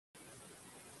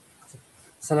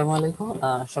আসসালামু আলাইকুম,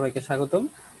 সবাইকে স্বাগতম।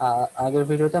 আগের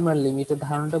ভিডিওতে আমরা লিমিটের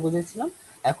ধারণাটা বুঝেছিলাম।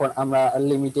 এখন আমরা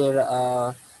লিমিটের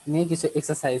নিয়ে কিছু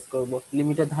এক্সারসাইজ করব।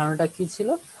 লিমিটের ধারণাটা কি ছিল?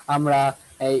 আমরা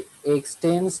এই x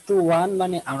টেন্ডস টু 1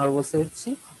 মানে আমরা বলছি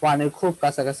 1 এর খুব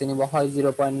কাছাকাছি নিব, হয়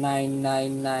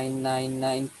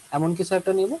 0.99999 এমন কিছু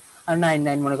একটা নিব। আর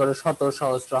 99 মনে করো শত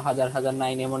সহস্র হাজার হাজার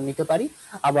 9 এমন নিতে পারি।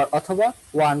 আবার অথবা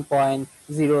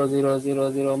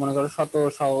 1.0000 মনে করো শত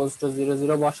সহস্র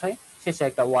 00 বসাই, শেষে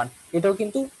একটা 1। এটাও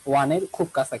কিন্তু 1 এর খুব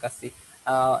কাছাকাছি।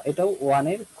 এটাও 1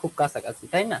 এর খুব কাছাকাছি,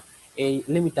 তাই না? এই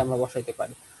লিমিটটা আমরা বসাইতে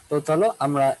পারি। তো চলো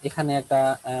আমরা এখানে একটা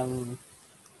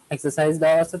এক্সারসাইজ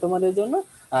দেওয়া আছে তোমাদের জন্য।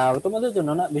 তোমাদের জন্য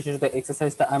না, বিশেষত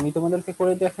এক্সারসাইজটা আমি তোমাদেরকে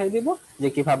করে দেখাই দিব যে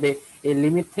কিভাবে এই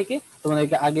লিমিট থেকে,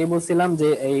 তোমাদেরকে আগেই বলছিলাম যে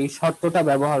এই শর্তটা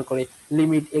ব্যবহার করে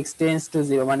লিমিট এক্স টেন্ডস টু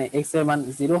 0 মানে এক্স এর মান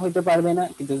 0 হইতে পারবে না,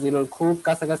 কিন্তু 0 এর খুব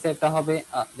কাছাকাছি একটা হবে।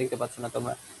 দেখতে পাচ্ছ না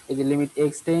তোমরা? এই যে limit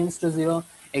x tends to 0,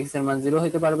 x এর মান 0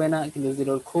 হইতে পারবে না, কিন্তু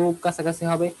 0 এর খুব কাছাকাছি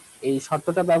হবে। এই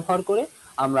শর্তটা ব্যবহার করে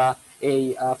আমরা এই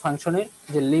ফাংশনের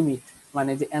যে লিমিট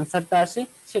মানে যে অ্যান্সারটা আসে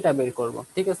সেটা বের করব,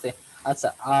 ঠিক আছে? আচ্ছা,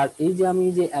 আর এই যে আমি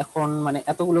যে এখন মানে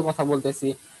এতগুলো কথা বলতেছি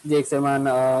যে এক্স এর মান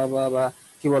বা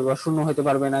কি বলবো শূন্য হতে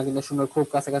পারবে না, কিন্তু শূন্যের খুব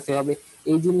কাছাকাছি হবে,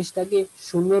 এই জিনিসটাকে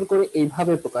সুন্দর করে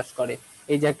এইভাবে প্রকাশ করে।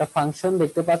 এই যে একটা ফাংশন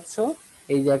দেখতে পাচ্ছ,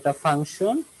 এই যে একটা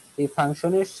ফাংশন, এই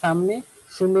ফাংশনের সামনে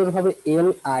সুন্দরভাবে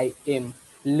LIM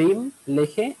লিম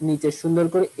লিখে নিচে সুন্দর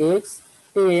করে এক্স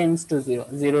টেন্ডস টু 0,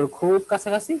 0 খুব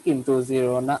কাছাকাছি কিন্তু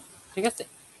 0 না, ঠিক আছে?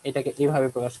 এটাকে এইভাবে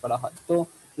প্রকাশ করা হয়। তো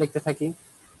লিখতে থাকি,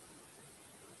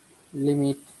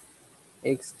 লিমিট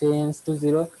এক্স টেন্ডস টু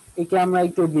 0। একে আমরা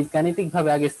একটু বীজগাণিতিক ভাবে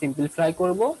আগে সিম্পলিফাই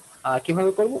করব।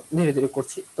 কিভাবে করব ধীরে ধীরে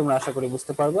করছি, তোমরা আশা করি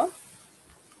বুঝতে পারবা।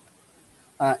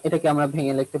 এটাকে আমরা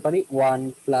ভেঙে লিখতে পারি 1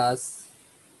 plus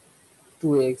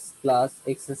 2x plus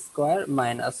x square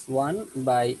minus 1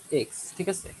 by x, ঠিক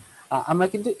আছে? আমরা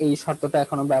কিন্তু এই শর্তটা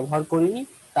এখনো ব্যবহার করিনি,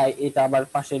 তাই এটা আবার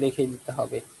পাশে রেখে দিতে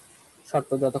হবে। শর্ত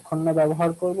যতক্ষণ না ব্যবহার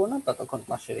করব না ততক্ষণ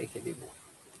পাশে রেখে দিব।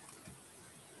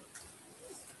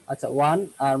 আচ্ছা, 1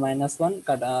 আর -1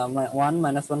 কাটা, 1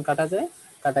 -1 কাটা যায়,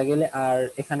 কাটা গেলে আর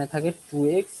এখানে থাকে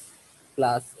 2x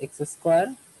plus x square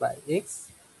by x.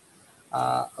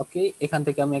 ওকে, এখান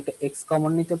থেকে আমি একটা x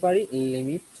কমন নিতে পারি,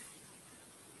 লিমিট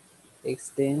x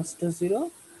টেন্ডস টু 0,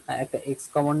 একটা x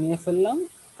কমন নিয়ে ফেললাম,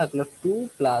 থাকলো 2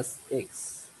 প্লাস এক্স।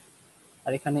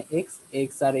 আর এখানে x, x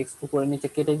আর x উপরে নিচে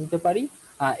কেটে দিতে পারি।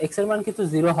 x এর মান কিন্তু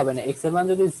 0 হবে না। x এর মান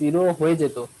যদি 0 হয়ে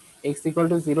যেত, x ইকুয়াল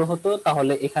টু 0 হতো,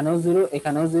 তাহলে এখানেও 0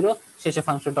 এখানেও 0, শেষে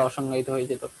ফাংশনটা অসংজ্ঞায়িত হয়ে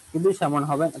যেত। কিন্তু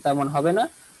তেমন হবে না।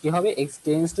 কি হবে? x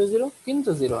টেন্ডস টু 0 কিন্তু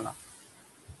 0 না,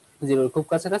 0 খুব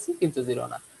কাছাকাছি কিন্তু 0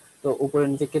 না। তো উপরে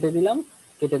নিচে কেটে দিলাম,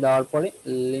 কেটে দেওয়ার পরে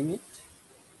লিমিট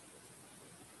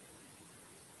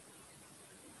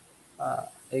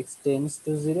x টেন্ডস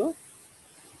টু 0।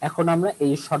 এখন আমরা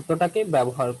এই শর্তটাকে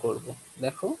ব্যবহার করব।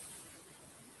 দেখো,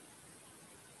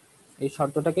 এই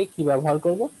শর্তটাকে কি ব্যবহার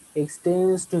করব? x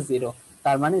টেন্ডস টু 0,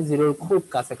 তার মানে 0 এর খুব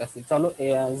কাছাকাছি। চলো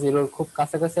 0 এর খুব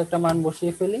কাছাকাছি একটা মান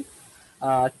বসিয়ে ফেলি।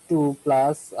 2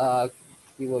 প্লাস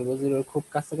কি বলবো, 0 এর খুব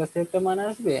কাছাকাছি একটা মান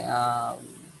আসবে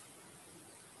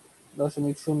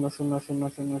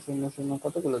 0.000000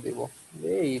 কতগুলো দিব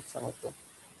এই ইচ্ছা মতো,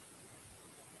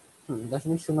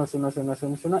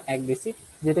 0.000001 দিছি,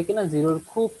 যেটা কিনা 0 এর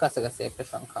খুব কাছাকাছি একটা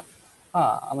সংখ্যা।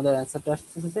 আমাদের অ্যান্সারটা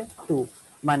আসছে 2।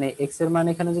 মানে x এর মান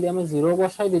এখানে যদি আমি 0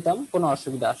 বসাই দিতাম কোনো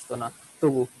অসুবিধা আসতো না,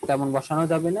 তবু তেমন বসানো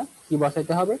যাবে না। কি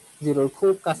বসাইতে হবে? 0 এর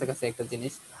খুব কাছাকাছি একটা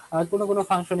জিনিস। আর কোনো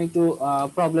ফাংশন একটু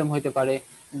প্রবলেম হইতে পারে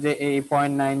যে এই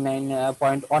 0.99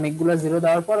 পয়েন্ট অনেকগুলো 0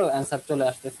 দেওয়ার পরও অ্যান্সার চলে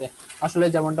আসতেছে। আসলে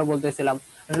যেমনটা বলতেছিলাম,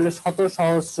 আসলে শত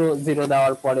সহস্র 0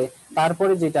 দেওয়ার পরে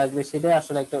তারপরে যেটা আসবে সেটাই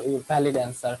আসলে একটা ভ্যালিড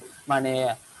অ্যান্সার। মানে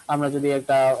আমরা যদি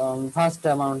একটা ভাস্ট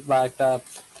অ্যামাউন্ট বা একটা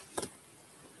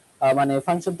মানে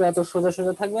ফাংশন তো এত সোজা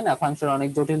সোজা থাকবে না, ফাংশন অনেক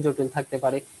জটিল জটিল থাকতে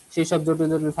পারে। সেই সব জটিল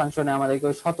জটিল ফাংশনে আমাদেরকে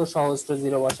শত সহস্র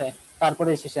 0 বসায় তারপরে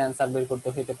শেষে অ্যান্সার বের করতে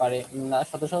হতে পারে। না,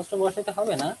 শত সহস্র বসাইতে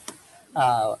হবে না।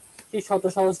 সেই শত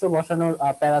সহস্র বসানোর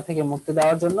প্যারা থেকে মুক্তি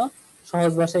দেওয়ার জন্য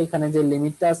সহজ ভাষায় এখানে যে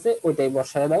লিমিটটা আছে ওইটাই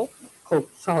বসায় দাও, খুব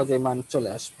সহজে মান চলে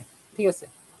আসবে, ঠিক আছে?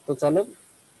 তো চলো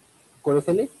করে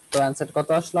ফেলি। তো অ্যান্সার কত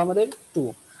আসলো আমাদের? 2।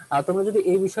 আর তোমরা যদি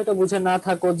এই বিষয়টা বুঝে না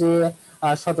থাকো যে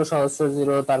শত সহস্র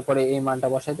 0 তারপরে এই মানটা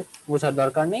বসাইতে, বোঝার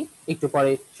দরকার নেই, একটু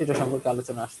পরে সেটা সম্পর্কে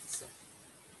আলোচনা আসতেছে।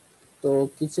 তো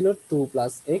কি ছিল? 2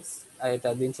 প্লাস এক্স, আর এটা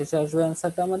দিন শেষে আসবে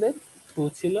অ্যান্সারটা আমাদের 2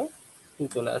 ছিল, 2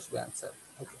 চলে আসবে অ্যান্সার।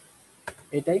 ওকে,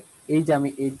 এটাই। এই যে আমি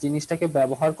এই জিনিসটাকে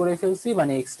ব্যবহার করে ফেলছি,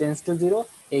 মানে x টেন্ডস টু 0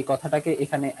 এই কথাটাকে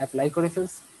এখানে অ্যাপ্লাই করে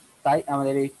ফেলছি, তাই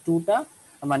আমাদের এই 2টা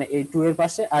মানে এই 2 এর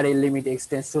পাশে আর এই লিমিট x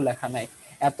টেন্ডস টু লেখা নাই।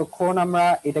 এতক্ষণ আমরা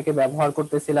এটাকে ব্যবহার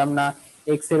করতেছিলাম না,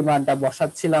 x এর মানটা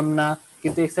বসাচ্ছিলাম না,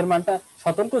 কিন্তু x এর মানটা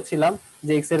সতর্ক ছিলাম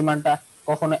যে x এর মানটা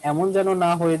কখনো এমন যেন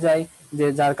না হয়ে যায় যে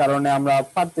যার কারণে আমরা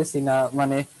পারতেছি না,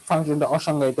 মানে ফাংশনটা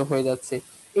অসংজ্ঞায়িত হয়ে যাচ্ছে।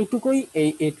 এইটুকুই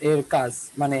এর কাজ,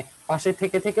 মানে পাশে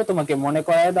থেকে থেকে তোমাকে মনে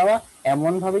করায় দেওয়া।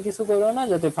 এমন ভাবে কিছু করো না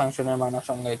যাতে ফাংশনের মান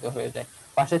অসংজ্ঞায়িত হয়ে যায়।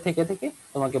 পাশে থেকে থেকে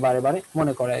তোমাকে বারে বারে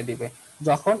মনে করায় দিবে।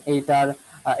 যখন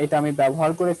এটা আমি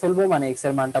ব্যবহার করে ফেলবো, মানে এক্স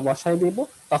এর মানটা বসায় দিব,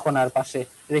 তখন আর পাশে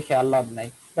রেখে আর লাভ নাই,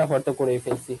 ব্যবহার তো করেই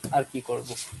ফেলছি, আর কি করব,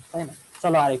 তাই না?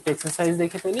 চলো আরেকটা এক্সারসাইজ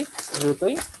দেখে ফেলি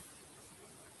দ্রুতই।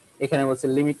 এখানে বলছে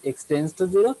লিমিট এক্স টেন্ডস টু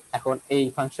 0, এখন এই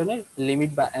ফাংশনের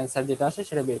লিমিট বা অ্যান্সার যেটা আসে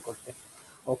সেটা বের করতে।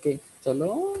 ওকে, চলো।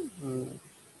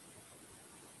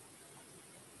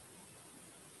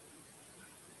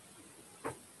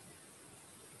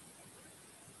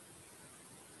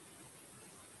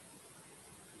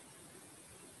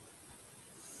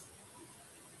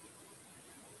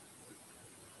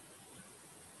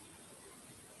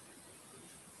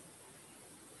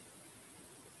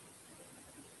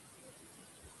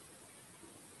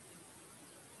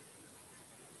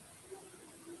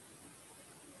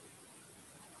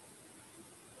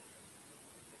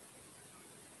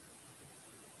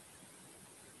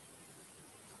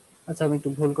 আচ্ছা, আমি একটু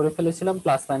ভুল করে ফেলেছিলাম,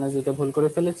 প্লাস মাইনাস দুটো ভুল করে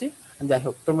ফেলেছি। যাই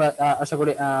হোক, তোমরা আশা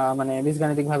করি মানে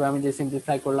বীজগাণিতিক ভাবে আমি যে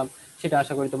সিম্পলিফাই করলাম সেটা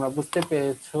আশা করি তোমরা বুঝতে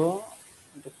পেরেছো।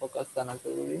 একটু ফোকাস জানা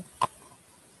জরুরি।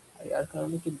 আর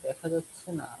কারণে কি দেখা যাচ্ছে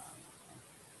না?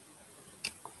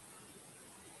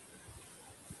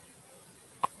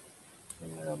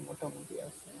 ক্যামেরা মোটামুটি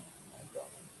আছে,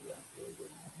 মোটামুটি আছে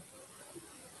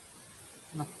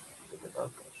না, এটা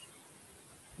দরকার।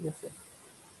 ঠিক আছে,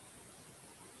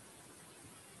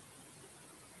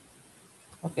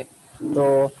 ওকে। তো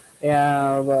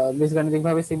বীজগাণিতিক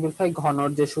ভাবে সিম্পলিফাই ঘনর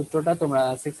যে সূত্রটা তোমরা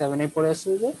 6 7 এ পড়ে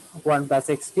আসলে, যে 1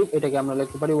 + x³ এটাকে আমরা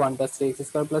লিখতে পারি 1 + 3x²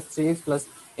 + 3x +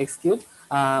 x³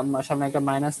 সামনে একটা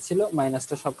মাইনাস ছিল,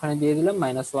 মাইনাসটা সবখানে দিয়ে দিলাম,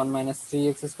 -1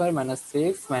 -3x²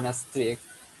 -3x -3x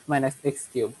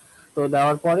 -x³ তো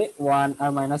দেওয়ার পরে 1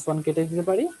 আর -1 কেটে দিতে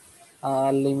পারি।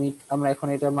 লিমিট আমরা এখন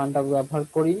এটার মানটা ব্যবহার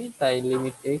করিনি, তাই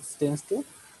limit x tends to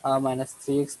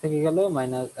 -3x থেকে গেল,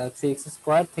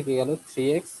 -3x² থেকে গেল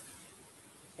 3x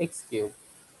x³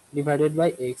 divided by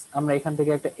x। আমরা এখান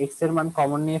থেকে একটা x এর মান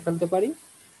কমন নিয়ে ফেলতে পারি।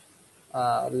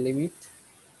 Limit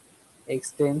x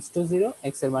tends to 0,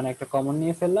 x এর মান একটা কমন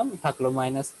নিয়ে ফেললাম, থাকলো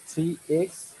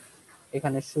 -3x,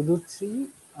 এখানে শুধু 3,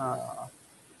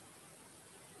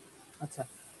 আচ্ছা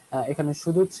এখানে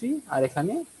শুধু 3 আর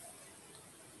এখানে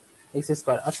x²।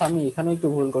 আচ্ছা, আমি এখানে একটু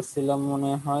ভুল করছিলাম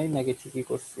মনে হয়, নাকি ঠিকই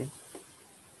করছি?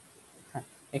 হ্যাঁ,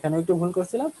 এখানে একটু ভুল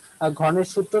করছিলাম। ঘনের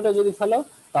সূত্রটা যদি ফেলো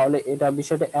তাহলে এটা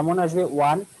বিষয়টা এমন আসবে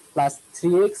 1 +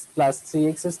 3x +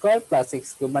 3x² +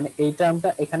 x³, মানে এই টার্মটা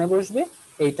এখানে বসবে,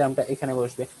 এই টার্মটা এখানে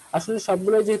বসবে। আসলে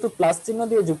সবগুলো যেহেতু প্লাস চিহ্ন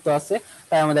দিয়ে যুক্ত আছে,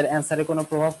 তাই আমাদের অ্যান্সারে কোনো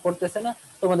প্রভাব পড়তেছে না।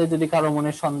 তোমাদের যদি কারো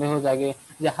মনে সন্দেহ জাগে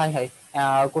যে হাই হাই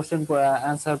কোশ্চেন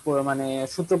অ্যান্সার মানে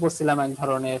সূত্র পড়ছিলাম এক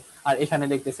ধরনের, আর এখানে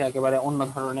দেখতেছি একেবারে অন্য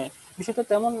ধরনের, বিষয়টা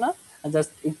তেমন না।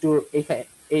 জাস্ট একটু এখানে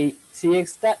এই 3x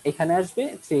টা এখানে আসবে,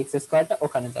 3x²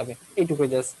 ওখানে যাবে, এইটুকু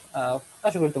জাস্ট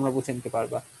আশা করি তোমরা বুঝে নিতে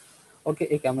পারবা। ওকে,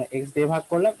 একে আমরা x দিয়ে ভাগ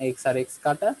করলাম, x আর x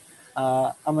কাটা।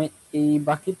 আমি এই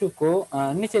বাকিটুকু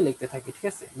নিচে লিখতে থাকি, ঠিক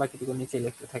আছে, বাকিটুকু নিচে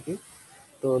লিখতে থাকি।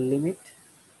 তো লিমিট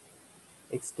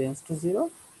x টেন্ডস টু 0,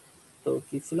 তো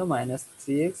কি ছিল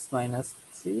 -3x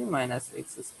 -3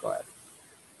 -x²।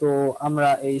 তো আমরা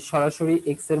এই সরাসরি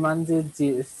x এর মান যে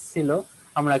ছিল,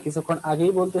 আমরা কিছুক্ষণ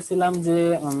আগেই বলতেছিলাম যে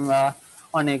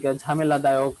অনেক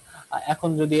ঝামেলাদায়ক। এখন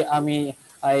যদি আমি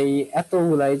এই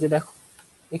এতগুলা, এই যে দেখো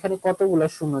এখানে কতগুলা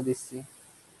শূন্য দিচ্ছি,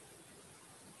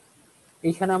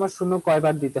 এইখানে আমার শূন্য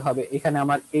কয়বার দিতে হবে, এখানে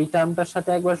আমার এই টার্মটার সাথে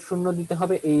একবার শূন্য দিতে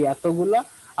হবে এই এতগুলা,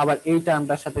 আবার এই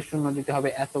টার্মটার সাথে শূন্য দিতে হবে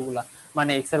এতগুলা,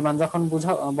 মানে এক্স এর মান যখন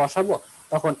বসাবো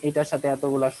তখন এটার সাথে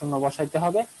এতগুলা শূন্য বসাইতে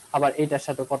হবে, আবার এটার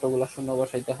সাথে কতগুলা শূন্য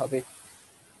বসাইতে হবে।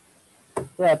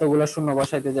 তো এতগুলো শূন্য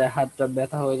বসাইতে যায় হাতটা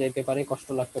ব্যথা হয়ে যাইতে পারে, কষ্ট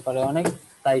লাগতে পারে অনেক।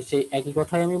 তাই সেই একই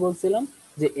কথাই আমি বলছিলাম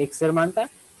যে এক্স এর মানটা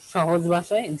সহজ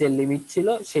ভাষায় যে লিমিট ছিল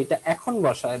সেটা এখন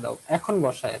বসায় দাও, এখন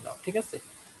বসায় দাও, ঠিক আছে?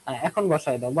 এখন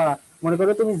বসায় দাও, বা মনে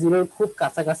করো তুমি জিরোর খুব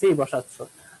কাছাকাছি বসাচ্ছ,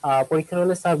 পরীক্ষার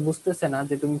হলে স্যার বুঝতেছে না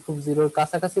যে তুমি খুব জিরোর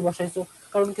কাছাকাছি বসাইছো,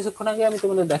 কারণ কিছুক্ষণ আগে আমি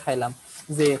তোমাদের দেখাইলাম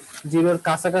যে জিরোর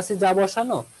কাছাকাছি যা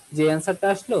বসানো যে অ্যান্সারটা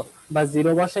আসলো, বা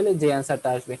জিরো বসাইলে যে অ্যান্সারটা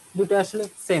আসবে, দুটো আসলে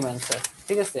সেম অ্যান্সার,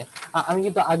 ঠিক আছে? আমি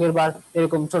কিন্তু আগের বার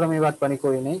এরকম চোরামি বাটপারি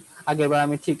করি নাই। আগের বার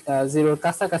আমি ঠিক জিরোর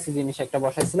কাছাকাছি জিনিস একটা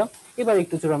বসাইছিলাম, এবার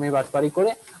একটু চোরামি বাটপারি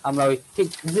করে আমরা ওই ঠিক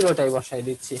জিরোটাই বসাই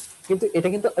দিচ্ছি। কিন্তু এটা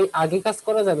কিন্তু ওই আগে কাজ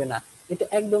করা যাবে না, এটা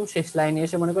একদম শেষ লাইনে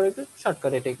এসে মনে করো একটু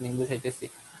শর্টকাটে টেকনিক বুঝাইতেছি।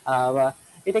 বা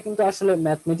এটা কিন্তু আসলে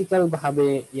ম্যাথমেটিক্যাল ভাবে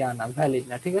না, ভ্যালিড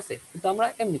না, ঠিক আছে, কিন্তু আমরা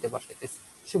এমনিতে বসাইতেছি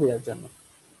সুবিধার জন্য।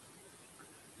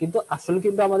 কিন্তু আসলে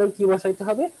কিন্তু আমাদের কি বসাইতে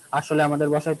হবে, আসলে আমাদের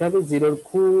বসাইতে হবে জিরোর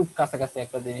খুব কাছাকাছি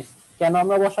একটা জিনিস। কেন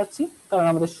আমরা বসাচ্ছি, কারণ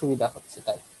আমাদের সুবিধা হচ্ছে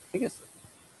তাই, ঠিক আছে।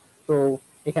 তো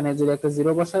এখানে যদি একটা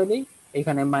জিরো বসাই দিই,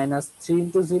 এখানে -3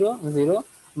 × 0 0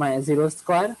 জিরো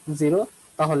স্কোয়ার 0,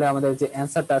 তাহলে আমাদের যে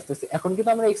অ্যান্সারটা আসতেছে, এখন কিন্তু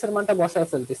আমরা এক্স এর মানটা বসায়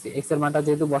ফেলতেছি, এক্স এর মানটা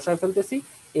যেহেতু বসায় ফেলতেছি,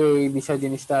 এই বিষয়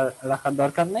জিনিসটা রাখার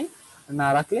দরকার নাই, না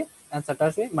রাখলে অ্যান্সারটা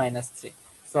আসবে -3।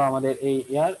 সো আমাদের এই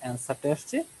ইয়ার অ্যান্সারটা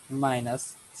আসছে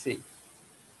 -3।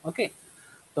 ওকে।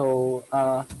 তো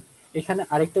এখানে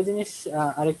আরেকটা জিনিস,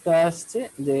 আরেকটা আসছে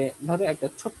যে ধরো একটা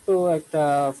ছোট্ট একটা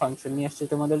ফাংশন নিয়ে আসছে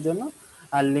তোমাদের জন্য,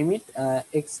 আর limit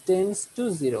x tends to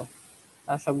zero,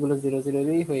 সবগুলো জিরো জিরো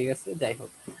দিয়েই হয়ে গেছে, যাই হোক।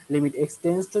 Limit x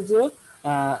tends to zero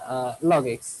log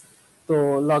x. তো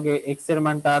লগে এক্স এর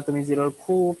মানটা তুমি জিরোর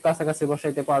খুব কাছাকাছি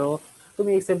বসাইতে পারো। তুমি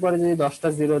এক্স এর পরে যদি 10টা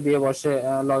জিরো দিয়ে বসে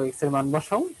লগ এক্স এর মান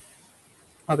বসাও,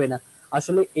 হবে না।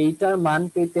 আসলে এইটার মান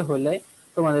পেতে হলে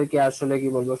তোমাদেরকে আসলে কি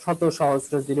বলবো, শত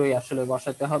সহস্র জিরোই আসলে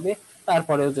বসাতে হবে,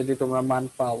 তারপরেও যদি তোমরা মান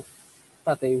পাও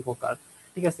তাতেই উপকার,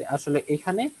 ঠিক আছে। আসলে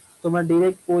এখানে তোমরা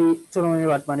ডিরেক্ট ওই চোরামি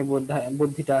বাটমানি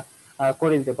বুদ্ধিটা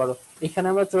করে দিতে পারো। এখানে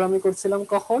আমরা চোরামি করছিলাম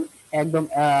কখন, একদম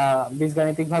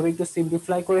বীজগাণিতিক ভাবে একটু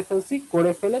সিম্পলিফাই করে ফেলছি,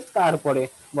 করে ফেলে তারপরে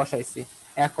বসাইছি।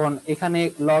 এখন এখানে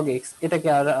লগ এক্স, এটাকে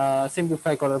আর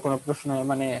সিম্পলিফাই করার কোনো প্রশ্ন,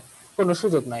 মানে কোনো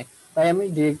সুযোগ নাই, তাই আমি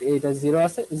ডিরেক্ট এইটা জিরো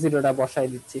আছে, জিরোটা বসাই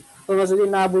দিচ্ছি। তোমরা যদি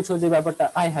না বুঝো যে ব্যাপারটা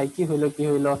আয় হাই কি হইলো কি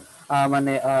হইলো,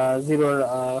 মানে জিরোর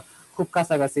খুব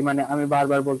কাছাকাছি, মানে আমি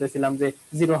বারবার বলতেছিলাম যে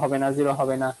জিরো হবে না, জিরো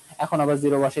হবে না, এখন আবার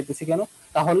জিরো বসাইতেছি কেন,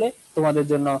 তাহলে তোমাদের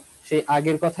জন্য সেই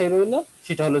আগের কথাই রইলো,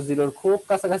 সেটা হলো জিরোর খুব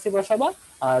কাছাকাছি বসাবা,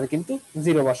 আর কিন্তু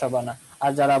জিরো বসাবা না।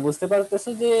 আর যারা বুঝতে পারতেছো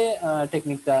যে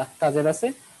টেকনিকটা কাজের আছে,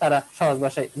 তারা সহজ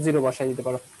ভাষায় জিরো বসাই দিতে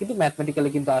পারো, কিন্তু ম্যাথমেটিক্যালি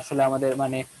কিন্তু আসলে আমাদের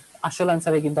মানে আসল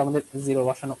আনসারে কিন্তু আমাদের জিরো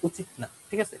বসানো উচিত না,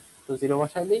 ঠিক আছে। তো জিরো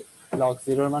বসাই দিই, লগ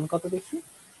জিরোর মান কত দেখি,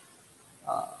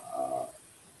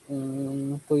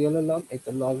 কই গেল লগ, এই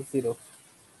তো লগ জিরো।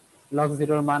 লগ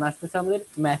জিরোর মান আসতেছে আমাদের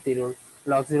ম্যাথ এরর।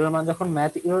 লগ জিরোর মান যখন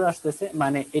ম্যাথ এরর আসতেছে,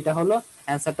 মানে এটা হলো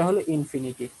অ্যান্সারটা হলো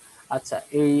ইনফিনিটি। আচ্ছা,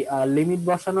 এই লিমিট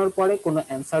বসানোর পরে কোনো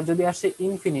অ্যান্সার যদি আসে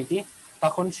ইনফিনিটি,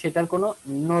 তখন সেটার কোনো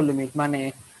নো লিমিট, মানে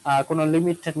কোনো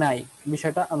লিমিট নাই,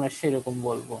 বিষয়টা আমরা সেরকম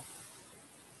বলবো,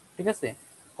 ঠিক আছে।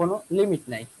 কোনো লিমিট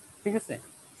নাই, ঠিক আছে।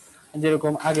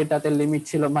 যেরকম আগেরটাতে লিমিট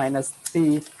ছিল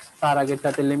 -3, তার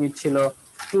আগেরটাতে লিমিট ছিল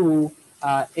 2,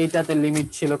 এইটাতে লিমিট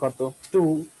ছিল কত 2,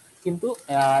 কিন্তু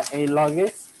এই লগে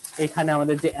এখানে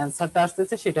আমাদের যে অ্যান্সারটা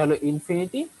আসতেছে সেটা হলো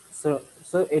ইনফিনিটি। সো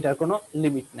সো এটার কোনো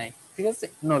লিমিট নাই, ঠিক আছে,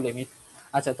 নো লিমিট।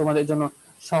 আচ্ছা, তোমাদের জন্য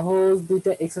সহজ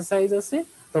দুইটা এক্সারসাইজ আছে,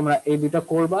 তোমরা এই দুইটা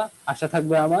করবা, আশা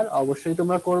থাকবে আমার, অবশ্যই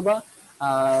তোমরা করবা।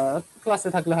 ক্লাসে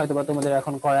থাকলে হয়তো বা তোমাদের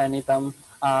এখন করায় নিতাম,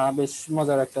 বেশ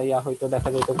মজার একটা ইয়া হয়তো, দেখা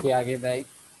যেত কে আগে দেয়,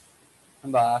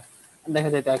 বা দেখা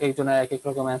যেত এক একজনের এক এক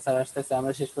রকম অ্যান্সার আসতেছে,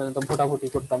 আমরা শেষ পর্যন্ত ভোটাভুটি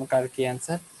করতাম কার কি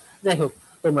অ্যান্সার। যাই হোক,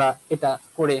 তোমরা এটা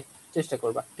করে চেষ্টা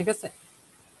করবা, ঠিক আছে।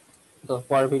 তো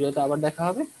পরের ভিডিওতে আবার দেখা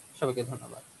হবে, সবাইকে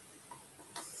ধন্যবাদ।